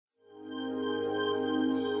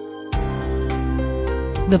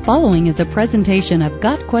The following is a presentation of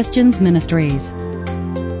Got Questions Ministries.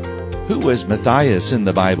 Who was Matthias in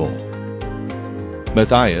the Bible?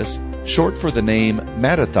 Matthias, short for the name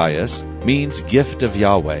Matthias, means gift of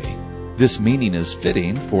Yahweh. This meaning is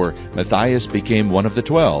fitting, for Matthias became one of the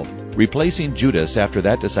 12, replacing Judas after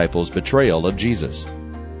that disciple's betrayal of Jesus.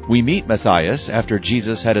 We meet Matthias after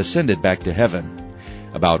Jesus had ascended back to heaven.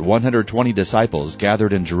 About 120 disciples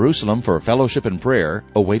gathered in Jerusalem for fellowship and prayer,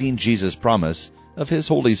 awaiting Jesus' promise of His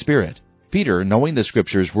Holy Spirit. Peter, knowing the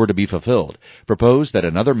Scriptures were to be fulfilled, proposed that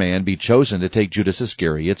another man be chosen to take Judas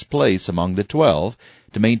Iscariot's place among the 12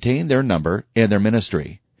 to maintain their number and their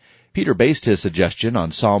ministry. Peter based his suggestion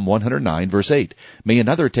on Psalm 109, verse 8, "May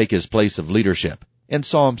another take his place of leadership," and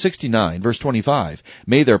Psalm 69, verse 25,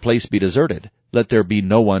 "May their place be deserted, let there be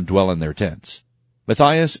no one dwell in their tents."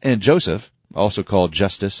 Matthias and Joseph, also called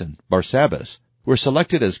Justus and Barsabbas, were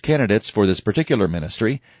selected as candidates for this particular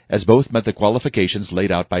ministry, as both met the qualifications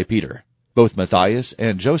laid out by Peter. Both Matthias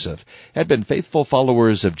and Joseph had been faithful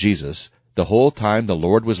followers of Jesus the whole time the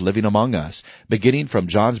Lord was living among us, beginning from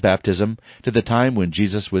John's baptism to the time when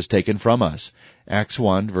Jesus was taken from us. Acts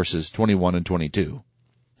 1, verses 21 and 22.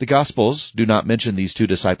 The Gospels do not mention these two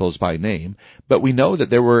disciples by name, but we know that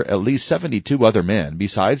there were at least 72 other men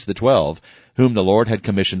besides the 12 whom the Lord had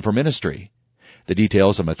commissioned for ministry. The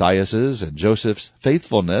details of Matthias's and Joseph's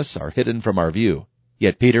faithfulness are hidden from our view.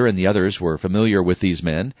 Yet Peter and the others were familiar with these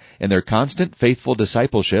men, and their constant faithful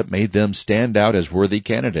discipleship made them stand out as worthy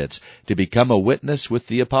candidates to become a witness with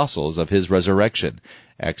the apostles of His resurrection.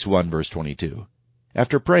 Acts 1, verse 22.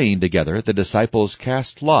 After praying together, the disciples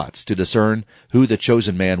cast lots to discern who the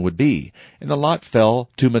chosen man would be, and the lot fell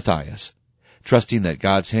to Matthias. Trusting that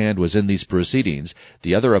God's hand was in these proceedings,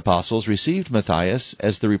 the other apostles received Matthias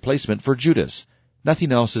as the replacement for Judas.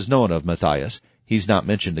 Nothing else is known of Matthias. He's not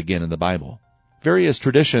mentioned again in the Bible. Various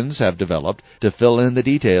traditions have developed to fill in the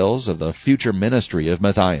details of the future ministry of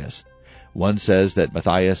Matthias. One says that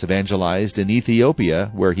Matthias evangelized in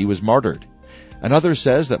Ethiopia, where he was martyred. Another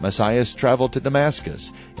says that Matthias traveled to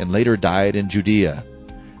Damascus and later died in Judea.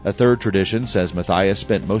 A third tradition says Matthias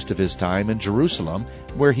spent most of his time in Jerusalem,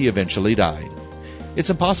 where he eventually died. It's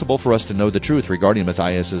impossible for us to know the truth regarding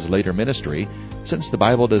Matthias's later ministry, since the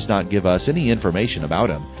Bible does not give us any information about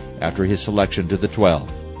him after his selection to the 12.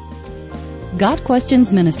 Got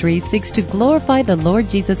Questions Ministry seeks to glorify the Lord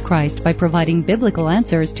Jesus Christ by providing biblical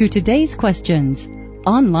answers to today's questions.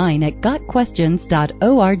 Online at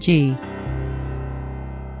gotquestions.org.